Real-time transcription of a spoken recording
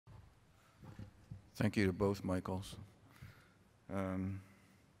Thank you to both Michaels. As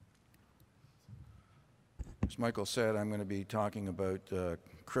Michael said, I'm going to be talking about the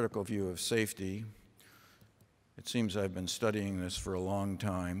critical view of safety. It seems I've been studying this for a long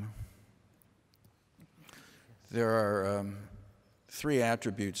time. There are three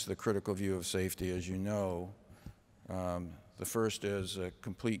attributes to the critical view of safety, as you know. The first is a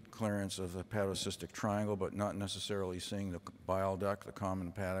complete clearance of the hepatocystic triangle, but not necessarily seeing the bile duct, the common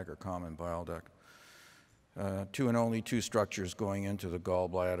hepatic or common bile duct. Two and only two structures going into the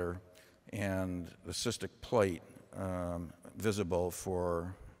gallbladder, and the cystic plate visible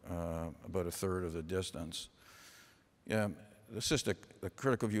for about a third of the distance. The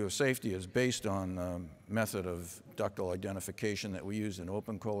critical view of safety is based on the method of ductal identification that we use in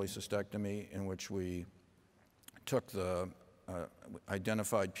open cholecystectomy, in which we took the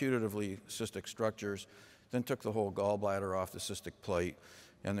identified putatively cystic structures, then took the whole gallbladder off the cystic plate,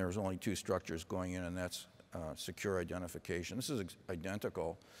 and there was only two structures going in, and that's secure identification. This is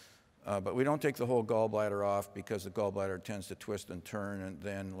identical, but we don't take the whole gallbladder off because the gallbladder tends to twist and turn and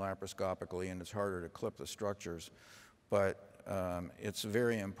then laparoscopically, and it's harder to clip the structures. But it's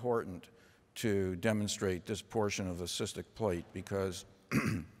very important to demonstrate this portion of the cystic plate because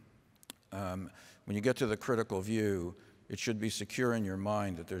when you get to the critical view, it should be secure in your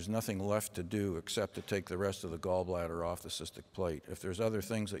mind that there's nothing left to do except to take the rest of the gallbladder off the cystic plate. If there's other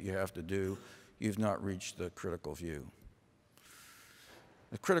things that you have to do, you've not reached the critical view.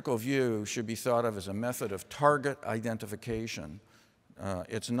 The critical view should be thought of as a method of target identification.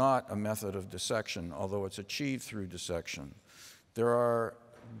 It's not a method of dissection, although it's achieved through dissection. There are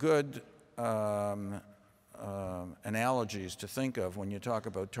good analogies to think of when you talk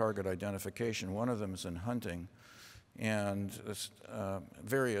about target identification. One of them is in hunting, and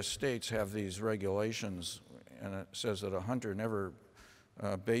various states have these regulations, and it says that a hunter never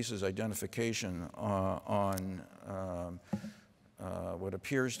bases identification on what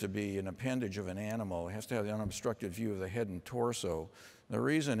appears to be an appendage of an animal. It has to have the unobstructed view of the head and torso. The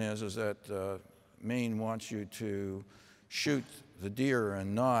reason is that Maine wants you to shoot the deer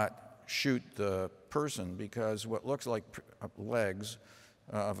and not shoot the person, because what looks like legs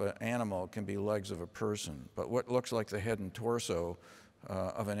of an animal can be legs of a person, but what looks like the head and torso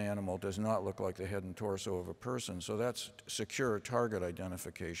of an animal does not look like the head and torso of a person. So that's secure target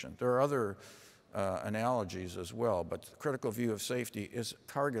identification. There are other analogies as well, but the critical view of safety is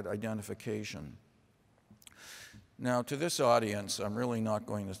target identification. Now, to this audience, I'm really not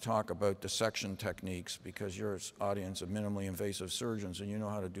going to talk about dissection techniques because you're an audience of minimally invasive surgeons and you know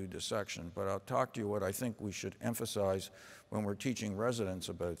how to do dissection, but I'll talk to you what I think we should emphasize when we're teaching residents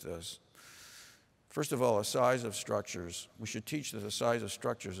about this. First of all, the size of structures. We should teach that the size of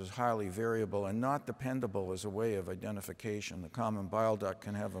structures is highly variable and not dependable as a way of identification. The common bile duct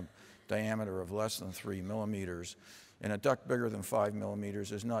can have a diameter of less than 3 millimeters, and a duct bigger than 5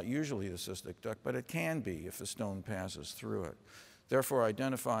 millimeters is not usually the cystic duct, but it can be if the stone passes through it. Therefore,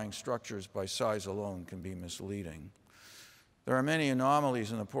 identifying structures by size alone can be misleading. There are many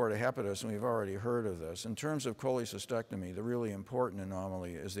anomalies in the porta hepatis, and we've already heard of this. In terms of cholecystectomy, the really important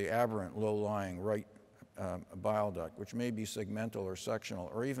anomaly is the aberrant low-lying right bile duct, which may be segmental or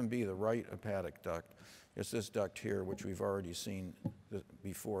sectional, or even be the right hepatic duct. It's this duct here, which we've already seen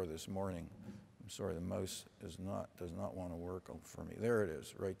before this morning. I'm sorry, the mouse does not want to work for me. There it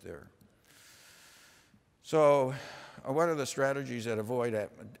is, right there. So what are the strategies that avoid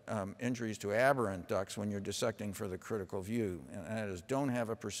injuries to aberrant ducts when you're dissecting for the critical view? And that is, don't have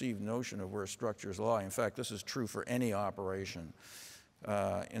a perceived notion of where structures lie. In fact, this is true for any operation.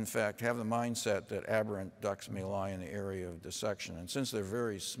 In fact, have the mindset that aberrant ducts may lie in the area of dissection. And since they're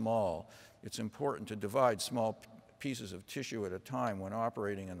very small, it's important to divide small pieces of tissue at a time when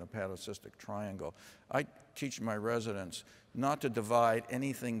operating in the hepatocystic triangle. I teach my residents not to divide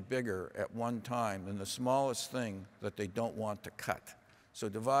anything bigger at one time than the smallest thing that they don't want to cut. So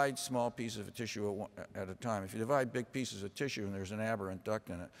divide small pieces of tissue at a time. If you divide big pieces of tissue and there's an aberrant duct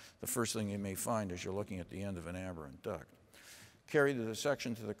in it, the first thing you may find is you're looking at the end of an aberrant duct. Carry the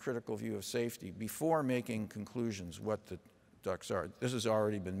dissection to the critical view of safety before making conclusions what the ducts are. This has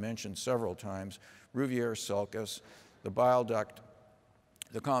already been mentioned several times. Ruvier sulcus, the bile duct,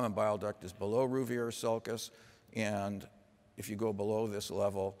 the common bile duct is below Ruvier sulcus, and if you go below this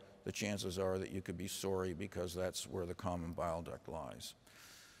level, the chances are that you could be sorry because that's where the common bile duct lies.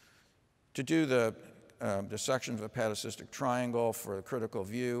 To do the dissection of the hepatocystic triangle for the critical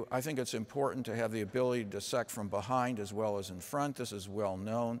view, I think it's important to have the ability to dissect from behind as well as in front. This is well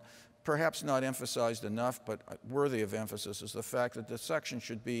known. Perhaps not emphasized enough, but worthy of emphasis, is the fact that dissection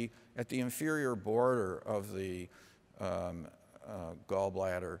should be at the inferior border of the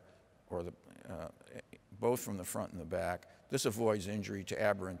gallbladder or both from the front and the back. This avoids injury to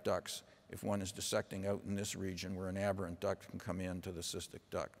aberrant ducts if one is dissecting out in this region where an aberrant duct can come into the cystic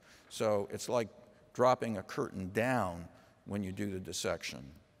duct. So it's like dropping a curtain down when you do the dissection.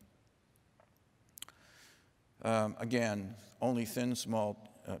 Again, only thin, small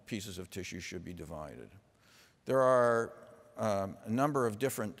pieces of tissue should be divided. There are a number of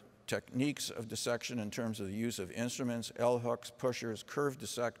different techniques of dissection in terms of the use of instruments, L-hooks, pushers, curved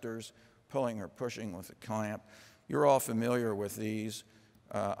dissectors, pulling or pushing with a clamp. You're all familiar with these.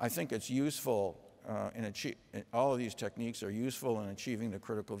 I think it's useful, all of these techniques are useful in achieving the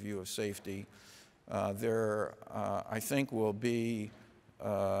critical view of safety. There, I think, will be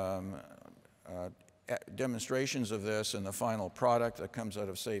demonstrations of this in the final product that comes out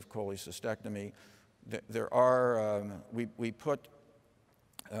of safe cholecystectomy. There are, we put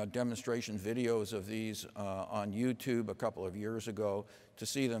demonstration videos of these on YouTube a couple of years ago. To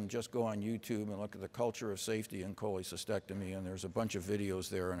see them, just go on YouTube and look at the culture of safety in cholecystectomy, and there's a bunch of videos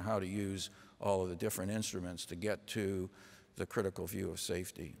there on how to use all of the different instruments to get to the critical view of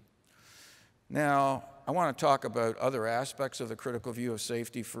safety. Now, I want to talk about other aspects of the critical view of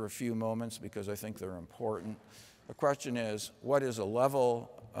safety for a few moments because I think they're important. The question is, what is a level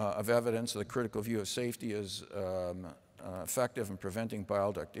of evidence that the critical view of safety is effective in preventing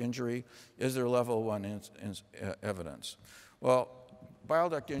bile duct injury? Is there level 1 evidence? Well, bile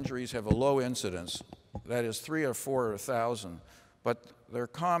duct injuries have a low incidence, that is 3 or 4 or 1,000, but they're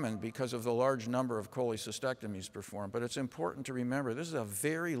common because of the large number of cholecystectomies performed. But it's important to remember this is a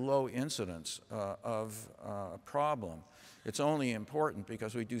very low incidence of a problem. It's only important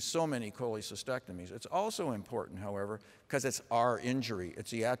because we do so many cholecystectomies. It's also important, however, because it's our injury.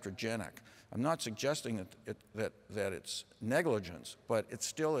 It's iatrogenic. I'm not suggesting that it's negligence, but it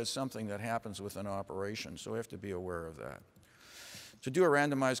still is something that happens with an operation, so we have to be aware of that. To do a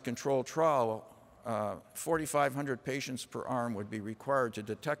randomized controlled trial, 4,500 patients per arm would be required to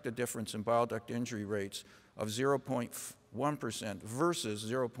detect a difference in bile duct injury rates of 0.1%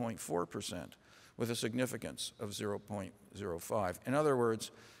 versus 0.4% with a significance of 0.05. In other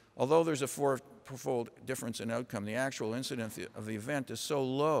words, although there's a fourfold difference in outcome, the actual incidence of the event is so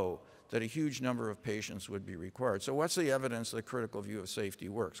low that a huge number of patients would be required. So what's the evidence that the critical view of safety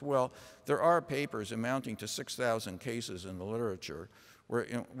works? Well, there are papers amounting to 6,000 cases in the literature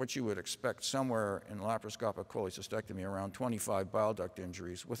which you would expect somewhere in laparoscopic cholecystectomy around 25 bile duct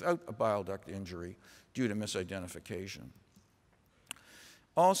injuries without a bile duct injury due to misidentification.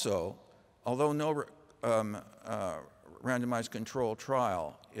 Also, although no randomized control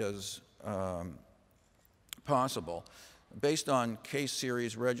trial is possible, based on case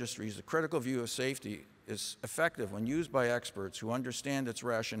series registries, the critical view of safety is effective when used by experts who understand its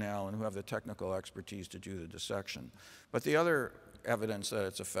rationale and who have the technical expertise to do the dissection. But the other evidence that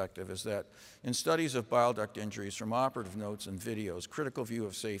it's effective is that in studies of bile duct injuries from operative notes and videos, critical view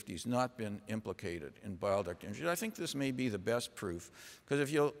of safety has not been implicated in bile duct injuries. I think this may be the best proof, because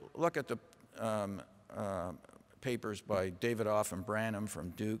if you look at the papers by David Off and Branham from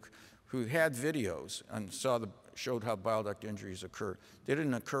Duke, who had videos and showed how bile duct injuries occur, they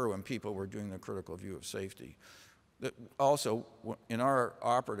didn't occur when people were doing the critical view of safety. Also, in our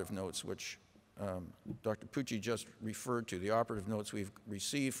operative notes, which Dr. Pucci just referred to, the operative notes we've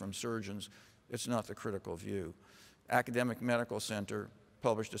received from surgeons, it's not the critical view. Academic Medical Center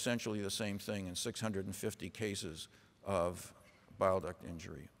published essentially the same thing in 650 cases of bile duct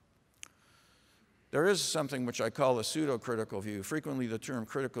injury. There is something which I call a pseudo-critical view. Frequently the term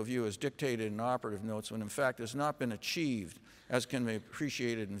critical view is dictated in operative notes when in fact has not been achieved, as can be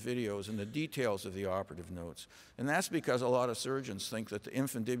appreciated in videos and the details of the operative notes. And that's because a lot of surgeons think that the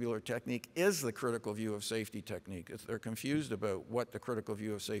infundibular technique is the critical view of safety technique. They're confused about what the critical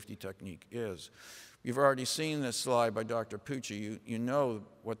view of safety technique is. You've already seen this slide by Dr. Pucci. You know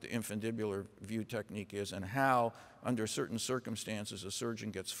what the infundibular view technique is and how, under certain circumstances, a surgeon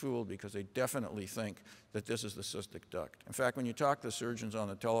gets fooled because they definitely think that this is the cystic duct. In fact, when you talk to surgeons on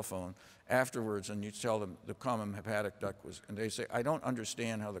the telephone afterwards and you tell them the common hepatic duct was, and they say, I don't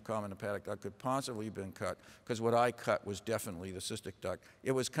understand how the common hepatic duct could possibly have been cut, because what I cut was definitely the cystic duct.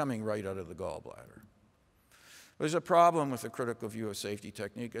 It was coming right out of the gallbladder. There's a problem with the critical view of safety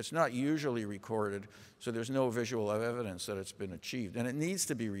technique. It's not usually recorded, so there's no visual evidence that it's been achieved, and it needs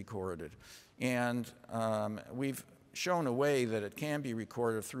to be recorded. And we've shown a way that it can be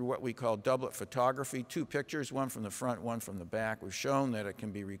recorded through what we call doublet photography, 2 pictures, one from the front, one from the back. We've shown that it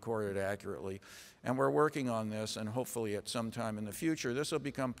can be recorded accurately, and we're working on this, and hopefully at some time in the future, this will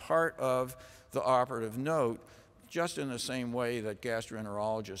become part of the operative note, just in the same way that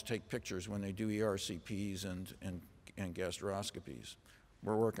gastroenterologists take pictures when they do ERCPs and gastroscopies.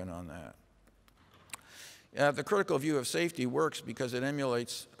 We're working on that. The critical view of safety works because it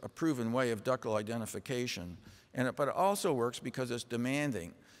emulates a proven way of ductal identification, but it also works because it's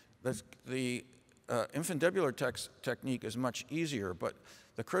demanding. The infundibular technique is much easier, but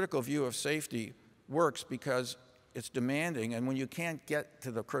the critical view of safety works because it's demanding, and when you can't get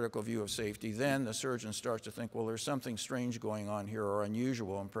to the critical view of safety, then the surgeon starts to think, well, there's something strange going on here or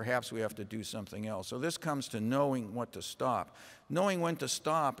unusual, and perhaps we have to do something else. So this comes to knowing what to stop. Knowing when to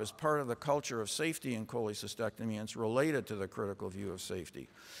stop is part of the culture of safety in cholecystectomy, and it's related to the critical view of safety.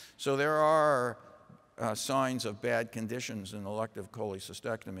 So there are signs of bad conditions in elective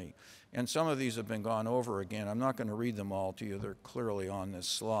cholecystectomy, and some of these have been gone over again. I'm not going to read them all to you. They're clearly on this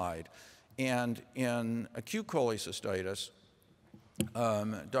slide. And in acute cholecystitis,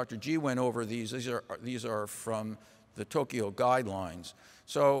 Dr. G went over these. These are from the Tokyo guidelines.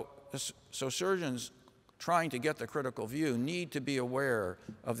 So surgeons trying to get the critical view need to be aware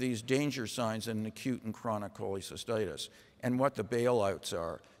of these danger signs in acute and chronic cholecystitis and what the bailouts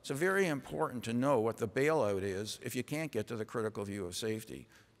are. It's very important to know what the bailout is if you can't get to the critical view of safety.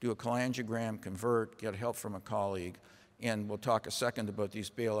 Do a cholangiogram, convert, get help from a colleague. And we'll talk a second about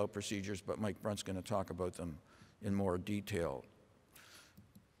these bailout procedures, but Mike Brunt's going to talk about them in more detail.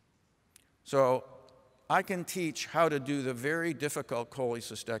 So I can teach how to do the very difficult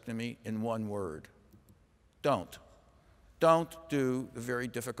cholecystectomy in one word. Don't. Don't do the very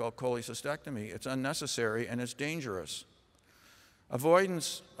difficult cholecystectomy. It's unnecessary and it's dangerous.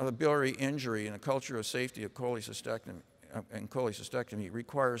 Avoidance of a biliary injury in a culture of safety of cholecystectomy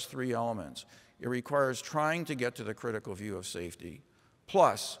requires three elements. It requires trying to get to the critical view of safety,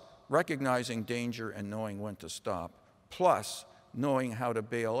 plus recognizing danger and knowing when to stop, plus knowing how to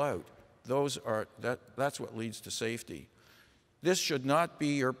bail out. That's what leads to safety. This should not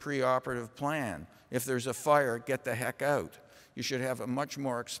be your preoperative plan. If there's a fire, get the heck out. You should have a much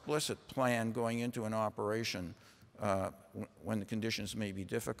more explicit plan going into an operation when the conditions may be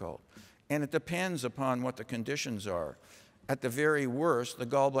difficult. And it depends upon what the conditions are. At the very worst, the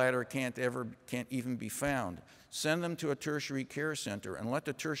gallbladder can't even be found. Send them to a tertiary care center and let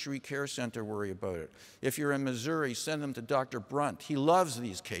the tertiary care center worry about it. If you're in Missouri, send them to Dr. Brunt. He loves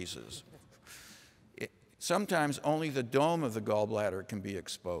these cases. Sometimes only the dome of the gallbladder can be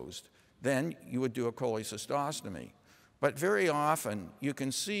exposed. Then you would do a cholecystostomy. But very often, you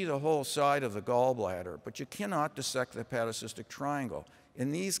can see the whole side of the gallbladder, but you cannot dissect the hepatocystic triangle.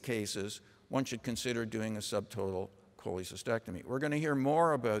 In these cases, one should consider doing a subtotal cholecystectomy. We're going to hear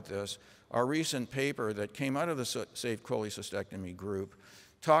more about this. Our recent paper that came out of the Safe Cholecystectomy group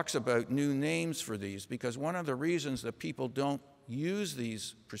talks about new names for these, because one of the reasons that people don't use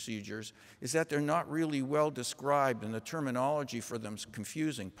these procedures is that they're not really well described, and the terminology for them is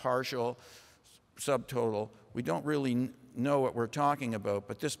confusing. Partial, subtotal, we don't really know what we're talking about,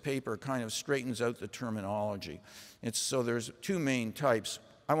 but this paper kind of straightens out the terminology. So there's two main types.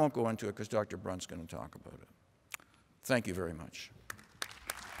 I won't go into it because Dr. Brunt's going to talk about it. Thank you very much.